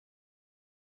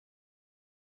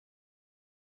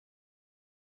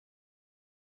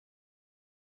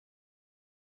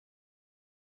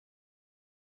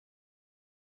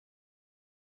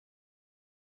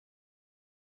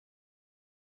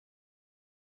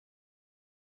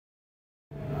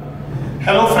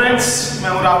Hello friends, मैं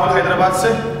हूँ राहुल हैदराबाद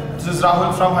से. This is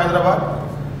Rahul from Hyderabad.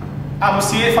 I'm a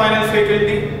CA final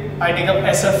faculty. I take up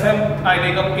SFM, I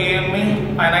take up AMA,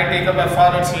 and I take up FR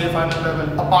at CA final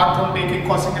level. Apart from taking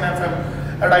costing and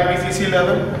FM at IPCC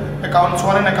level, Accounts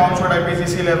 1 and Accounts 2 at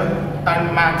IPCC level,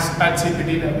 and Max at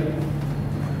CPT level.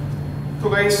 So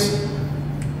guys,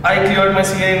 I cleared my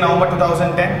CA in November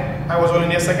 2010. I was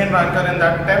only a second ranker in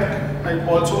that attempt. I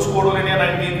also scored only a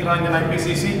 19th rank in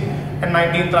IPCC and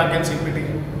 19th rank in CPT.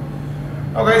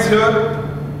 Now guys, here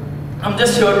I'm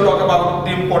just here to talk about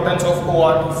the importance of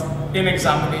OR in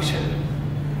examination.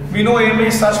 We know AMA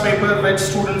is such paper which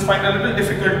students find a little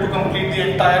difficult to complete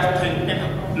the entire thing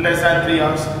in less than 3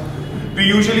 hours. We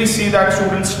usually see that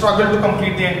students struggle to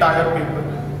complete the entire paper.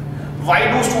 Why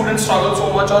do students struggle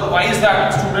so much, or why is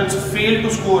that students fail to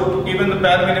score even the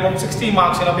bare minimum 60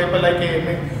 marks in a paper like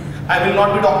AMA? I will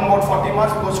not be talking about 40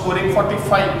 marks because scoring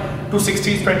 45 to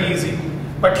 60 is pretty easy.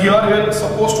 But here we are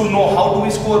supposed to know how do we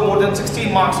score more than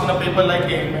 60 marks in a paper like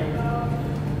AMA.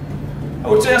 I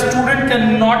would say a student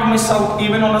cannot miss out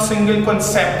even on a single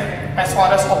concept as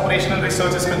far as operational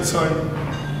research is concerned.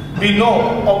 We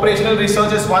know operational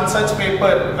research is one such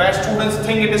paper where students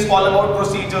think it is all about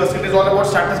procedures, it is all about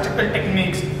statistical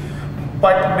techniques.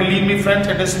 But believe me friends,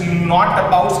 it is not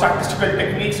about statistical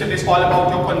techniques, it is all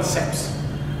about your concepts.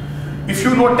 If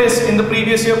you notice in the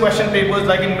previous year question papers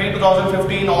like in May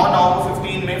 2015 or November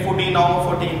 15, May 14,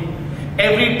 November 14,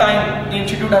 every time the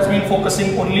institute has been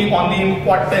focusing only on the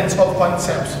importance of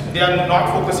concepts. They are not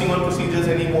focusing on procedures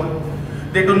anymore.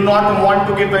 They do not want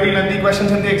to give very lengthy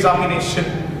questions in the examination.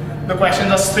 The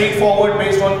questions are straightforward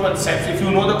based on concepts. If you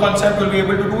know the concept, you will be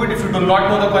able to do it. If you do not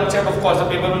know the concept, of course the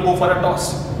paper will go for a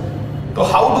toss. So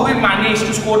how do we manage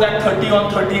to score that 30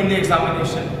 on 30 in the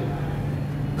examination?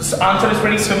 The answer is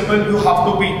pretty simple. You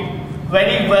have to be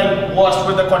very well versed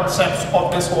with the concepts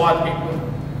of this OR paper.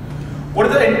 What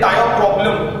is the entire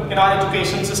problem in our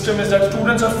education system is that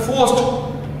students are forced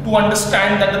to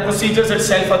understand that the procedures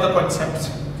itself are the concepts.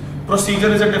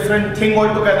 Procedure is a different thing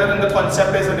altogether and the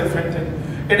concept is a different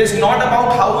thing. It is not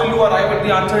about how will you arrive at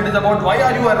the answer, it is about why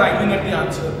are you arriving at the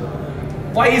answer.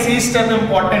 Why is each step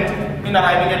important in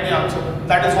arriving at the answer?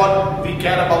 That is what we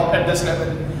care about at this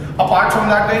level. Apart from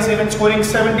that guys, even scoring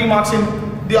 70 marks in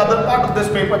the other part of this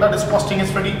paper, that is costing, is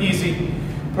pretty easy,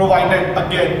 provided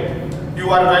again you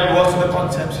are well versed with the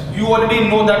concepts. You already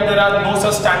know that there are no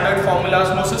such standard formulas,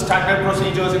 no such standard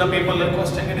procedures in a paper like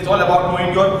costing. It is all about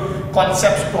knowing your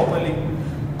concepts properly.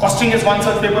 Costing is one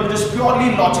such paper which is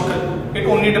purely logical. It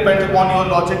only depends upon your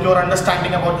logic, your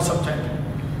understanding about the subject.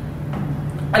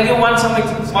 I'll give one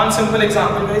simple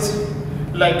example guys.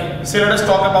 Like say let us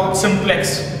talk about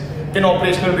Simplex in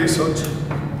operational research.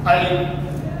 I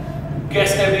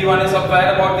guess everyone is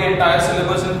aware about the entire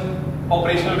syllabus in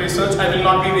operational research. I will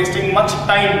not be wasting much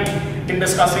time in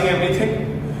discussing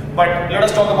everything. But let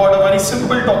us talk about a very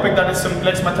simple topic, that is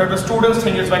Simplex method. The students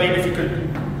think it's very difficult.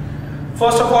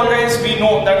 First of all guys, we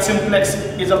know that Simplex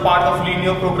is a part of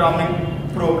linear programming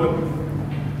problem.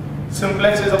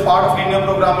 Simplex is a part of linear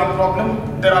programming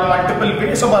problem. There are multiple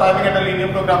ways of arriving at a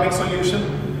linear programming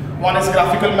solution. One is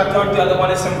graphical method, the other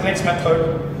one is Simplex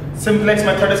method. Simplex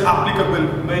method is applicable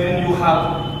wherein you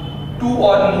have 2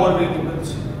 or more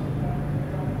variables.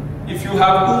 If you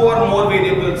have 2 or more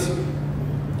variables,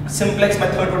 Simplex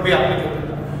method would be applicable.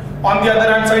 On the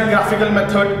other hand side, graphical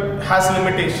method has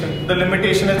limitation. The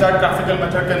limitation is that graphical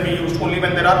method can be used only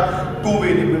when there are 2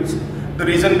 variables. The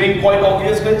reason being quite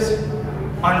obvious guys.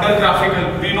 Under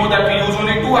graphical, we know that we use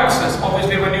only 2 axes.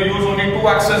 Obviously, when you use only 2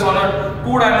 axes on a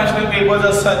 2-dimensional papers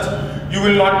as such, you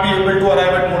will not be able to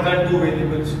arrive at more than 2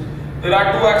 variables. There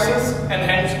are 2 axes and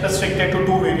hence restricted to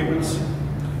 2 variables.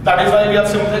 That is why we have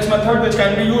Simplex method which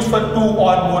can be used for 2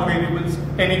 or more variables,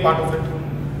 any part of it.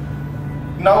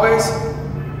 Now guys,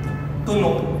 to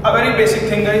know a very basic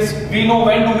thing guys, we know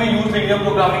when do we use linear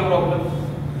programming problem.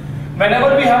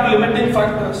 Whenever we have limiting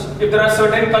factors, if there are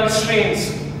certain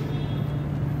constraints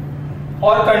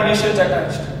or conditions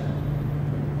attached.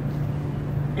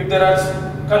 If there are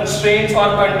constraints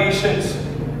or conditions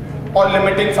or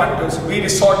limiting factors, we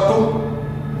resort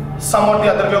to some or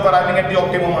the other way of arriving at the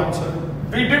optimum answer.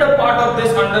 We did a part of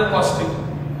this under costing.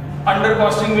 Under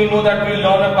costing, we know that we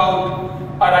learn about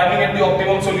arriving at the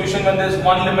optimum solution when there is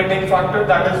one limiting factor,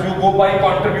 that is you go by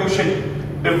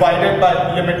contribution divided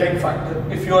by limiting factor,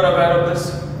 if you are aware of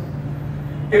this.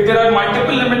 If there are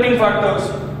multiple limiting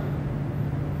factors,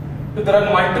 there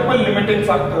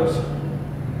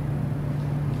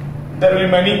will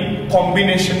be many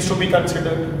combinations to be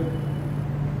considered.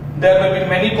 There will be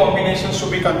many combinations to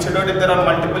be considered if there are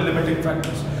multiple limiting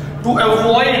factors. To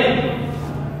avoid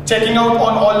Checking out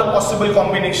on all the possible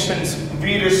combinations,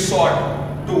 we resort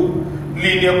to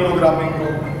linear programming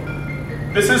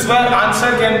problem. This is where answer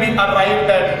can be arrived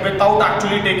at without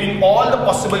actually taking all the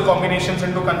possible combinations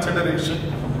into consideration.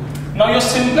 Now your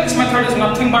simplex method is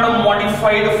nothing but a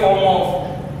modified form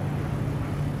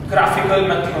of graphical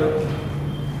method.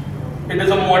 It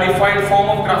is a modified form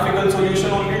of graphical solution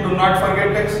only, do not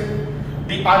forget this.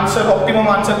 The answer, optimum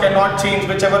answer cannot change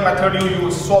whichever method you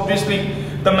use. So obviously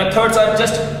the methods are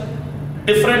just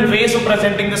different ways of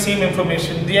presenting the same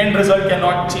information. The end result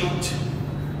cannot change.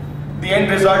 The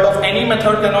end result of any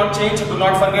method cannot change. Do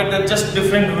not forget they're just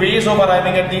different ways of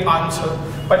arriving at the answer.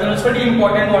 But then it's very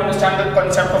important to understand the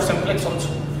concept of simplex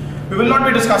also. We will not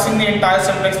be discussing the entire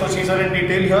simplex procedure in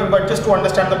detail here, but just to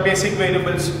understand the basic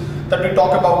variables that we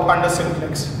talk about under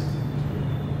simplex.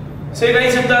 Say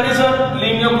guys, if there is a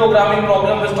linear programming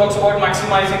problem which talks about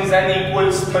maximizing z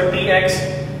equals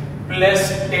 30x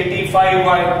plus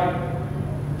 85y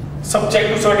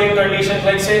subject to certain conditions,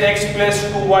 like say x plus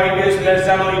 2y is less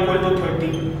than or equal to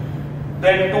 30,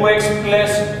 then 2x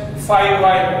plus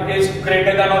 5y is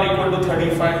greater than or equal to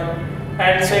 35,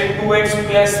 and say 2x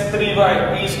plus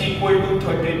 3y is equal to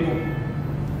 32.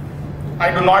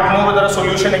 I do not know whether a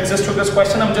solution exists to this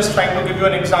question. I'm just trying to give you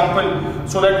an example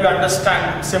so that you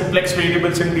understand simplex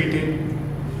variables in detail.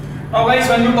 Now guys,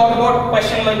 when you talk about a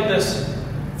question like this,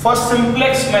 for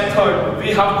simplex method, we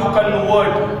have to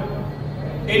convert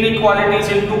inequalities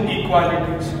into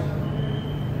equalities.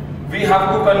 We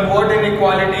have to convert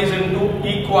inequalities into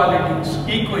equalities,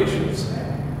 equations.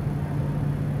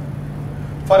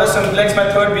 For a simplex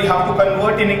method, we have to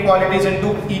convert inequalities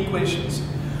into equations.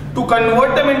 To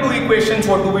convert them into equations,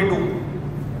 what do?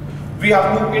 We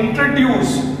have to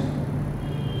introduce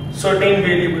certain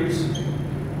variables.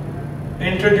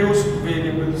 Introduce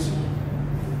variables.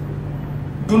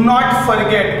 Do not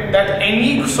forget that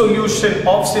any solution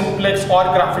of simplex or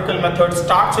graphical method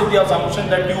starts with the assumption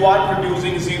that you are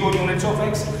producing 0 units of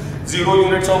x, 0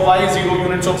 units of y, 0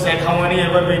 units of z, how many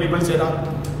ever variables there are.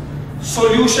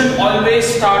 Solution always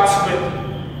starts with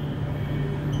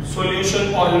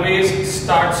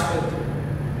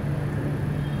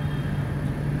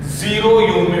zero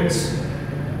units.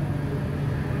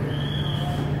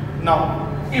 Now,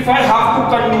 if I have to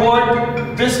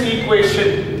convert this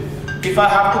equation, if I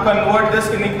have to convert this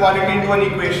inequality into an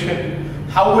equation,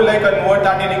 how will I convert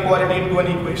that inequality into an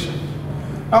equation?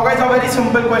 Now guys, a very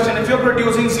simple question. If you are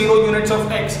producing 0 units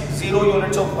of x, 0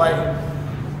 units of y,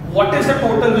 what is the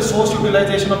total resource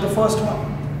utilization of the first one?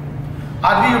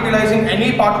 Are we utilizing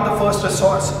any part of the first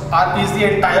resource? Is the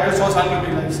entire resource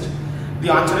unutilized?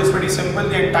 The answer is pretty simple.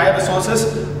 The entire resource is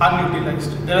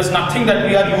unutilized. There is nothing that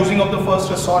we are using of the first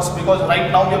resource, because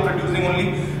right now we are producing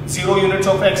only 0 units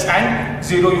of x and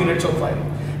 0 units of y.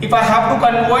 If I have to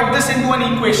convert this into an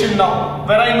equation now,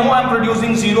 where I know I am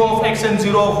producing 0 of x and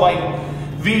 0 of y,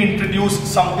 we introduce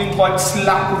something called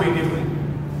slack variable.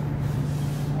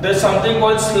 There is something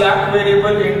called slack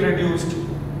variable introduced.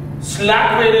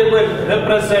 Slack variable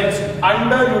represents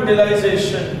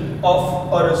underutilization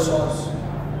of a resource.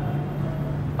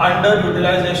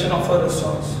 Underutilization of a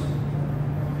resource.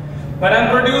 When I am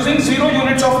producing 0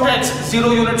 units of x,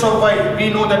 0 units of y, we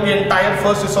know that the entire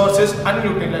first resource is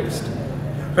unutilized.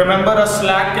 Remember, a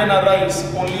slack can arise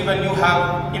only when you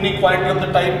have inequality of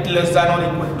the type less than or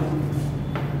equal to.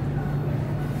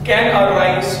 Can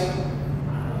arise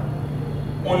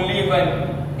only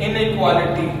when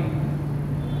inequality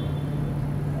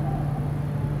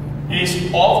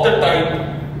is of the type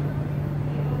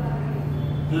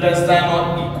less than or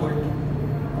equal to.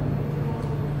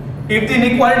 If the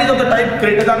inequality is of the type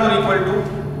greater than or equal to,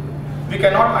 we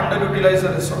cannot underutilize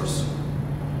the resource.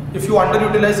 If you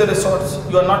underutilize the resource,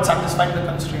 you are not satisfying the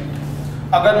constraint.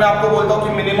 अगर मैं आपको बोलता हूँ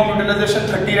कि minimum utilisation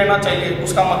 30 रहना चाहिए,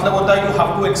 उसका मतलब होता है you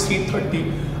have to exceed 30.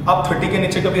 आप 30 के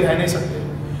नीचे कभी रह नहीं सकते.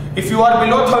 If you are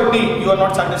below 30, you are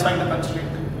not satisfying the constraint.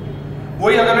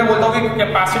 वही अगर मैं बोलता हूँ कि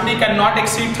कैपेसिटी कैन नॉट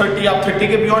एक्सीड 30, आप 30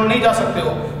 के बियॉन्ड नहीं जा सकते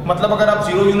हो, मतलब अगर आप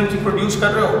 0 यूनिट प्रोड्यूस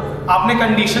कर रहे हो, आपने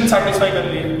कंडीशन सेटिस्फाई कर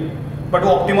ली है, बट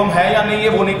वो ऑप्टिमम है या नहीं है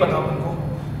वो नहीं पता उनको.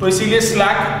 तो इसीलिए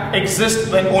slack exist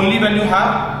when only when you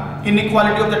have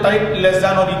inequality of the type less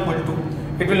than और equal to.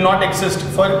 It will not exist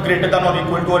for greater than or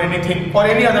equal to or anything or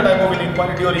any other type of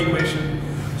inequality or equation.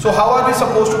 So how are we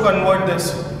supposed to convert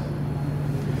this?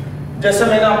 जैसे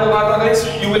मैंने आपको कहा था guys,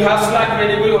 you will have slack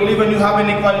variable only when you have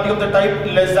inequality of the type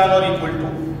less than or equal to.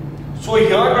 So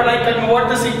here when I convert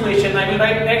this equation, I will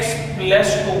write x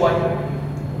plus 2y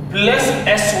plus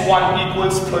s1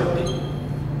 equals 30,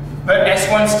 where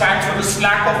s1 stands for the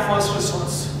slack of first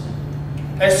resource.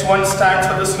 S1 stands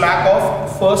for the slack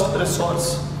of first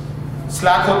resource.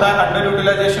 Slack होता है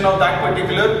underutilization of that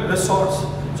particular resource.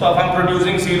 So if I'm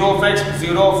producing 0 of x,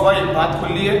 0 of y, बात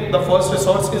खुली है. The first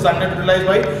resource is underutilized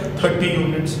by 30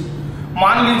 units.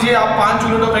 मान लीजिए आप 5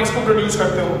 unit of x को produce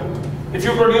करते हो. If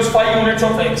you produce 5 units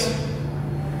of x,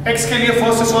 x के लिए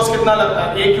फर्स्ट रिसोर्स कितना लगता है?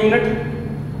 1 यूनिट.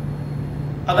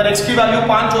 अगर x की वैल्यू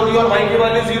 5 होती है और y की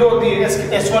वैल्यू 0 होती है,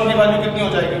 s1 की वैल्यू कितनी हो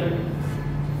जाएगी?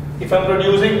 If I'm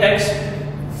producing x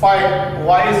 5,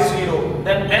 y is 0,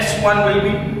 then s1 will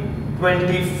be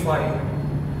 25,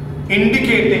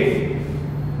 indicating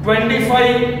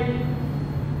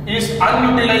 25 is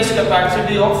unutilized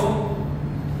capacity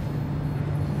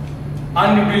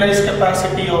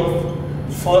of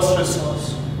first resource.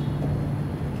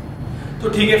 तो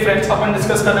ठीक है फ्रेंड्स, अपन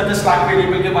डिस्कस कर रहे थे स्लैक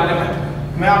वेरिएबल के बारे में.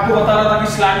 मैं आपको बता रहा था कि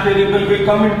slack variable will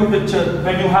come into picture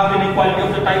when you have inequality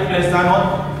of the type less than or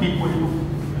equal to.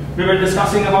 We were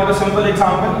discussing about a simple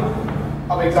example.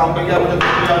 अब एग्जाम्पल क्या मुझे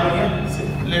याद नहीं है,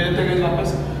 ले लेते हैं वापस.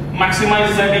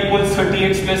 Maximize z equals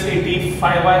 30x plus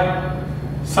 85y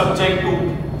subject to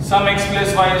some x plus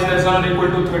y is less than or equal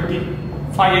to 30,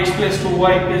 5x plus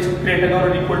 2y is greater than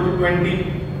or equal to 20,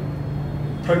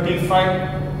 35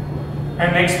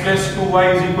 and x plus 2y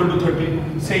is equal to 30.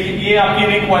 से ये आपकी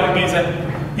inequalities है,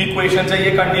 equations है,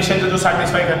 ये conditions है जो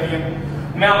satisfy करनी है.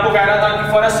 मैं आपको कह रहा था कि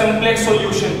for a simplex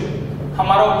solution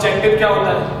हमारा objective क्या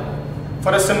होता है?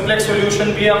 For a simplex solution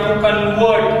we have to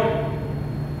convert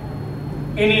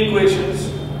inequations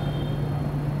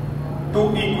to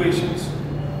equations.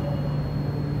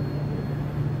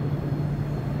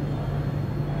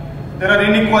 There are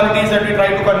inequalities that we try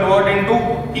to convert into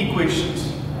equations.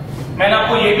 मैंने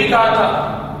आपको ये भी कहा था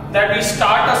that we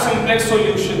start a simplex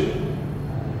solution,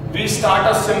 we start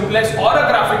a simplex or a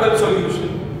graphical solution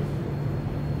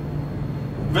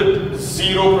with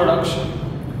zero production.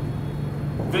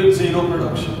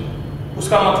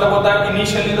 उसका मतलब होता है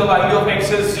initially the value of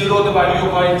x is 0, the value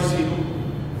of y is 0.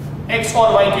 x और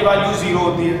y की वैल्यू 0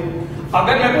 होती है.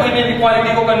 अगर मेरे को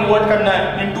इनइक्वालिटी को कन्वर्ट करना है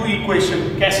इनटू इक्वेशन,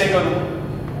 कैसे करूं?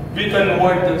 We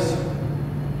convert this.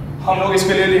 हम लोग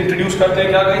इसके लिए इंट्रोड्यूस करते हैं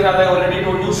क्या कहीं ज्यादा already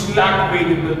told you slack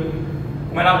variable.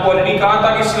 मैंने आपको ऑलरेडी कहा था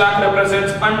कि slack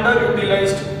represents under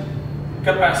utilised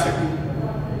capacity.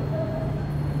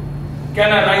 Can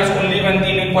arise only when the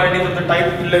inequalities of the type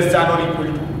less than or equal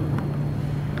to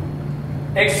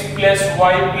x plus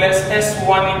y plus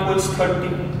s1 equals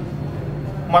 30.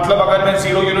 मतलब अगर मैं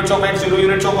 0 units of x 0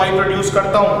 units of y produce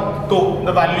करता हूँ तो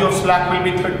the value of slack will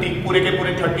be 30. पूरे के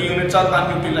पूरे 30 units are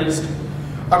unutilized.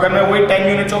 अगर मैं वही 10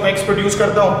 units of x प्रोड्यूस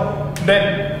करता हूँ then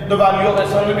the value of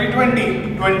s1 will be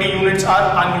 20 units are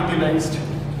unutilized.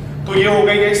 तो ये हो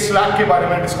गई है slack के बारे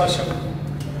में डिस्कशन.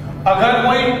 अगर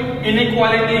कोई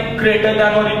inequality greater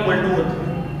than or equal to होती है,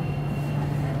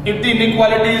 if the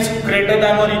inequality is greater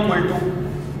than or equal to,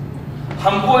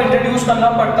 हमको इंट्रोड्यूस करना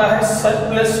पड़ता है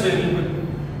सरप्लस वेरिएबल.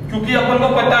 क्योंकि अपन को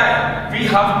पता है we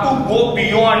have to go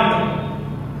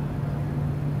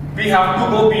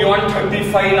beyond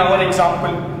 35 in our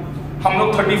example. हम लोग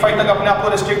 35 तक अपने आप को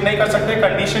रिस्ट्रिक्ट नहीं कर सकते.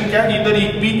 कंडीशन क्या है? either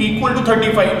be equal to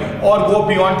 35 or go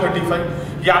beyond 35.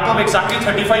 या तो आप एक्जैक्टली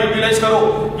 35 यूटिलाइज करो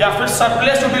या फिर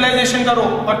सरप्लस यूटिलाइजेशन करो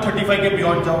और 35 के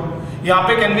बियॉन्ड जाओ. यहाँ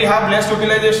पे can we have less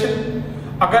utilisation.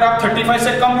 अगर आप 35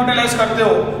 से कम यूटिलाइज करते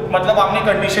हो मतलब आपने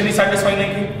कंडीशन ही सेटिस्फाई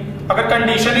नहीं की. अगर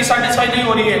कंडीशन ही सेटिस्फाई नहीं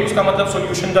हो रही है उसका मतलब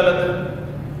सॉल्यूशन गलत है.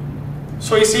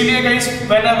 सो इसीलिए guys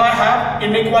whenever I have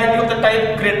inequality of the type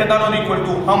greater than और इक्वल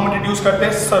टू हम इंट्रोड्यूस करते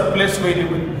हैं surplus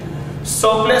variable.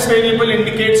 Surplus variable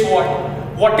indicates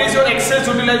what is your access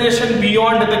utilisation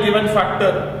beyond the given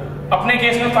factor. अपने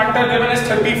केस में फैक्टर गिवन इज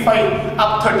 35.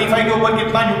 आप 35 के ऊपर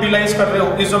कितना यूटिलाइज कर रहे हो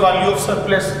is the value of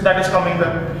surplus that is coming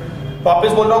there.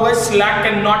 वापस बोल रहा हूं guys slack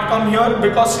can not come here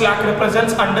because slack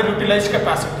represents under utilised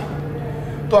capacity.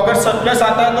 तो अगर सरप्लस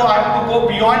आता है तो I have to go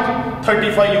beyond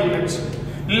 35 units.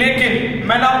 लेकिन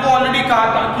मैंने आपको ऑलरेडी कहा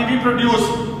था कि we produce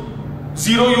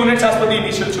 0 units as per the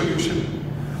initial solution.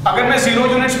 अगर मैं 0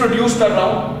 यूनिट्स प्रोड्यूस कर रहा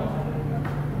हूं,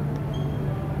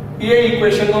 ये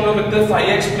इक्वेशन को हम लोग लिखते हैं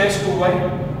 5x plus 2y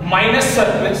minus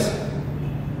surplus,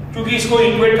 क्योंकि इसको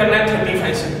इक्वेट करना है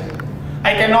 35 से.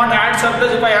 I can not add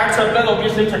surplus. If I add surplus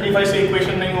obviously 35 से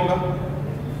इक्वेशन नहीं होगा.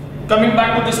 Coming back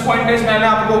to this point is मैं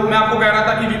आपको कह रहा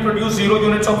था कि we produce 0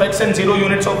 units of x and 0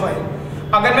 units of y.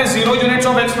 अगर मैं 0 यूनिट्स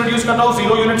ऑफ x प्रोड्यूस कर रहा हूं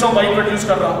 0 यूनिट्स ऑफ y प्रोड्यूस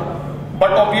कर रहा हूं,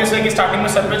 बट ऑब्वियस है कि स्टार्टिंग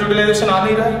में सरप्लस यूटिलाइजेशन आ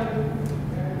नहीं रहा है.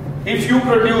 If you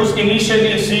produce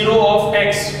initially 0 of x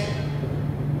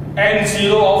and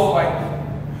 0 of y,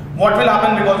 what will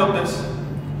happen because of this?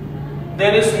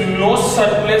 There is no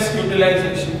surplus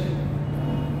utilization.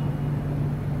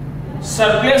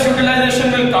 Surplus utilization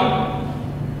will come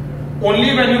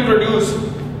only when you produce.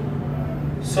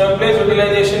 Surplus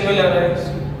utilization will arise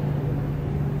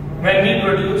when we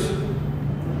produce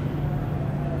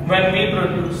when we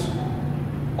produce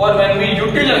or when we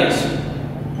utilize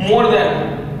more than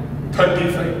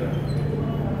 35.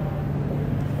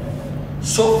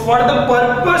 So for the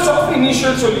purpose of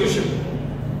initial solution,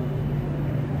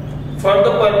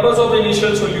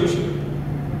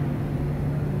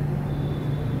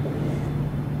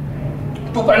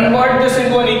 to convert this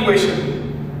into an equation,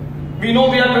 we know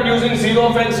we are producing 0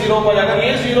 of x 0 पर, अगर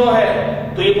ये 0 है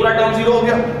तो ये पूरा term 0 हो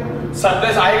गया,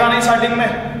 surplus आएगा नहीं स्टार्टिंग में,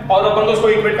 और अपन को उसको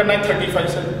इक्वेट करना है 35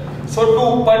 से. So to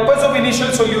purpose of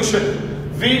initial solution,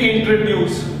 we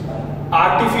introduce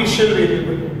artificial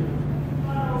variable.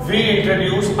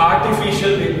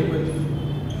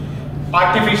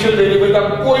 Artificial variable का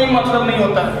कोई मतलब नहीं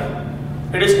होता है.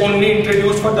 It is only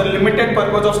introduced for the limited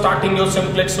purpose of starting your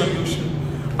simplex solution.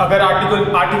 अगर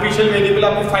artificial variable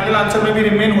आपके final answer में भी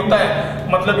remain होता है,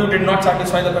 मतलब you did not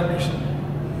satisfy the condition.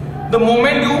 The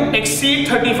moment you exceed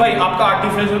 35, आपका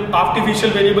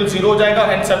artificial variable 0 हो जाएगा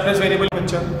and surplus variable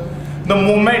picture. The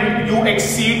moment you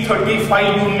exceed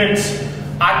 35 units,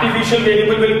 artificial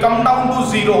variable will come down to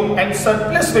 0 and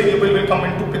surplus variable will come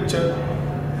into picture.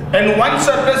 And once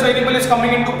surplus variable is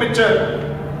coming into picture,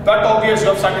 that obvious you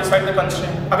have satisfied the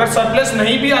constraint. अगर surplus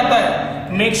नहीं भी आता है,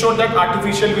 make sure that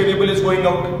artificial variable is going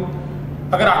out.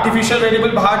 अगर artificial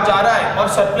variable बाहर जा रहा है और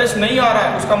surplus नहीं आ रहा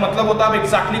है, उसका मतलब होता है आप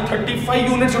exactly 35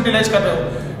 units utilize कर रहे हो,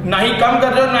 ना ही कम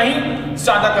कर रहे हो ना ही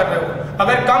ज्यादा कर रहे हो.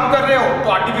 अगर कम कर रहे हो तो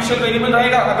artificial variable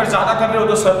रहेगा, अगर ज्यादा कर रहे हो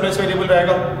तो surplus variable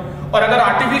रहेगा. और अगर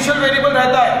artificial variable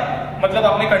रहता है मतलब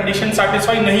आपने condition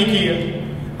satisfy नहीं की है.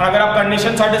 अगर आप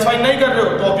condition satisfy नहीं कर रहे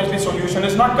हो तो obviously solution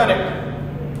is not correct.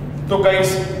 तो guys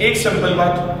एक simple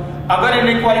बात, अगर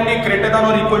inequality greater than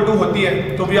or equal to होती है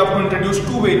तो we have to introduce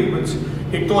two variables.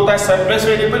 एक तो होता है surplus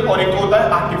variable और एक तो होता है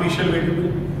artificial variable.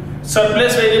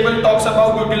 Surplus variable talks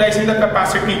about utilizing the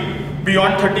capacity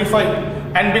beyond 35,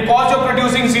 and because you're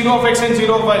producing 0 of x and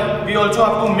 0 of y, we also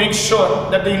have to make sure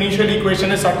that the initial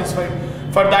equation is satisfied.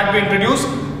 For that we introduce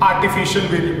artificial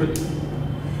variable.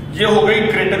 ये हो गई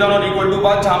greater than or equal to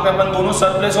बात, जहां पे अपन दोनों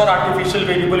surplus और artificial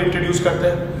variable introduce करते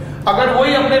हैं. अगर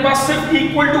वही अपने पास सिर्फ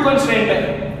equal to constraint है,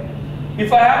 if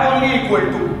I have only equal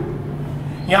to,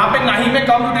 यहां पे ना ही मैं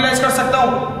कम यूटिलाइज कर सकता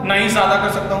हूं ना ही ज्यादा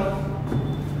कर सकता हूं.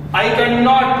 I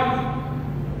cannot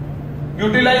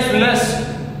utilize less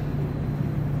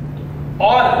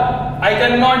or I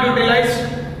cannot utilize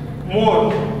more.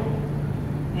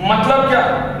 मतलब क्या,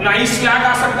 ना ही स्लैक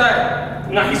आ सकता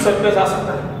है ना ही सरप्लस आ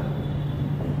सकता है.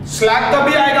 स्लैक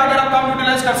तभी आएगा अगर आप कम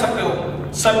यूटिलाइज कर सकते हो,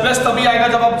 सरप्लस तभी आएगा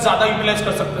जब आप ज्यादा यूटिलाइज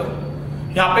कर सकते हो.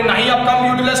 यहाँ पे ना ही आप कम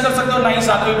यूटिलाइज कर सकते हो ना ही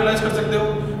ज्यादा यूटिलाइज कर सकते हो.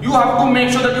 You have to make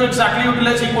sure that you exactly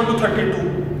utilise equal to 32.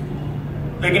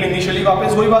 लेकिन इनिशियली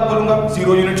वापस वही बात बोलूंगा,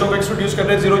 0 यूनिट्स ऑफ एक्स प्रोड्यूस कर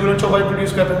रहे हैं, 0 यूनिट्स ऑफ वाई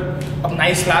प्रोड्यूस कर रहे हैं. अब ना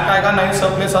ही स्लैक आएगा ना ही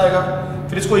सरप्लस आएगा,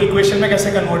 फिर इसको इक्वेशन में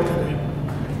कैसे कन्वर्ट करें?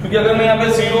 क्योंकि अगर मैं यहाँ पे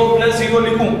 0 + 0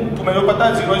 लिखूं तो मेरे को पता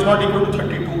है 0 इज नॉट इक्वल टू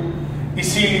 32.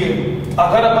 इसीलिए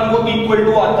अगर अपन को इक्वल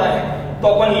टू आता है तो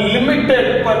अपन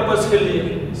लिमिटेड पर्पस के लिए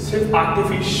सिर्फ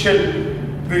आर्टिफिशियल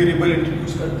वेरिएबल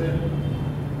इंट्रोड्यूस करते हैं.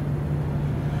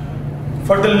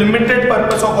 For the limited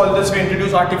purpose of all this, we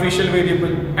introduce artificial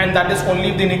variable, and that is only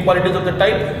the inequalities of the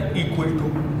type equal to.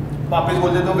 वापस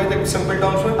बोल देते हो कि सिंपल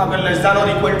टर्म्स में अगर लेस देन और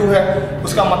इक्वल टू है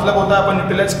उसका मतलब होता है अपन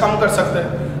यूटिलाइज कम कर सकते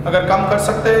हैं. अगर कम कर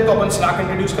सकते हैं तो अपन स्लैक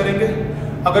इंट्रोड्यूस करेंगे.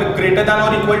 अगर ग्रेटर देन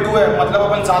और इक्वल टू है मतलब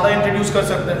अपन ज्यादा इंट्रोड्यूस कर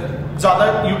सकते हैं, ज्यादा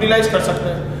यूटिलाइज कर सकते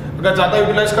हैं. अगर ज्यादा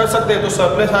यूटिलाइज कर सकते हैं तो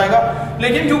सरप्लस आएगा.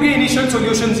 लेकिन क्योंकि इनिशियल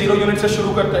सॉल्यूशन 0 यूनिट से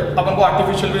शुरू करते हैं, अपन को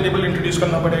आर्टिफिशियल वेरिएबल इंट्रोड्यूस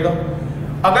करना पड़ेगा.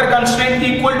 अगर कंस्ट्रेंट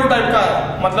इक्वल टू टाइप का है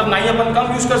मतलब ना ही अपन कम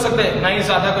यूज कर सकते हैं ना ही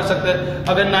ज्यादा कर सकते हैं.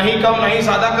 अगर ना ही कम ना ही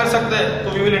ज्यादा कर सकते हैं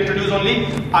तो we will introduce only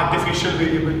artificial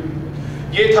variable.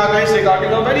 ये था guys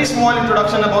regarding a very small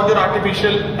introduction about your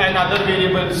artificial and other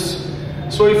variables.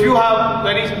 So if you have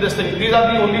very this thing, these are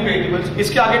the only variables.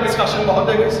 इसके आगे डिस्कशन बहुत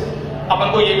है guys.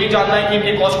 अपन को ये भी जानना है कि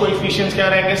इनके कॉस्ट कोएफिशिएंट्स क्या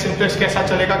रहेंगे, सिंप्लेक्स कैसा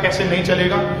चलेगा कैसे नहीं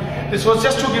चलेगा. This was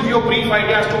just to give you a brief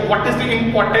idea as to what is the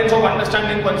importance of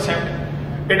understanding concept.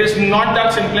 It is not that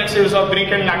Simplex is a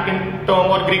Greek and Latin term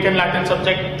or Greek and Latin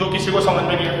subject जो किसी को समझ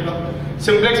में नहीं आएगा.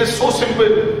 Simplex is so simple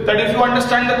that if you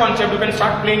understand the concept, you can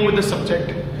start playing with the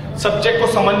subject. Subject को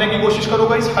समझने की कोशिश करो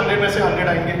guys, 100 में से 100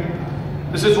 आएंगे.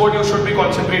 This is what you should be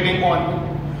concentrating on.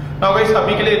 Now guys,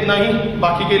 अभी के लिए इतना ही.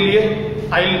 बाकी के लिए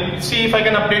I'll see if I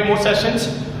can update more sessions.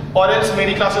 Or else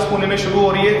मेरी classes पुणे में शुरू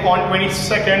हो रही है on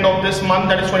 22nd of this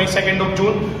month, that is 22nd of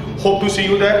June. Hope to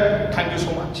see you there. Thank you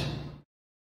so much.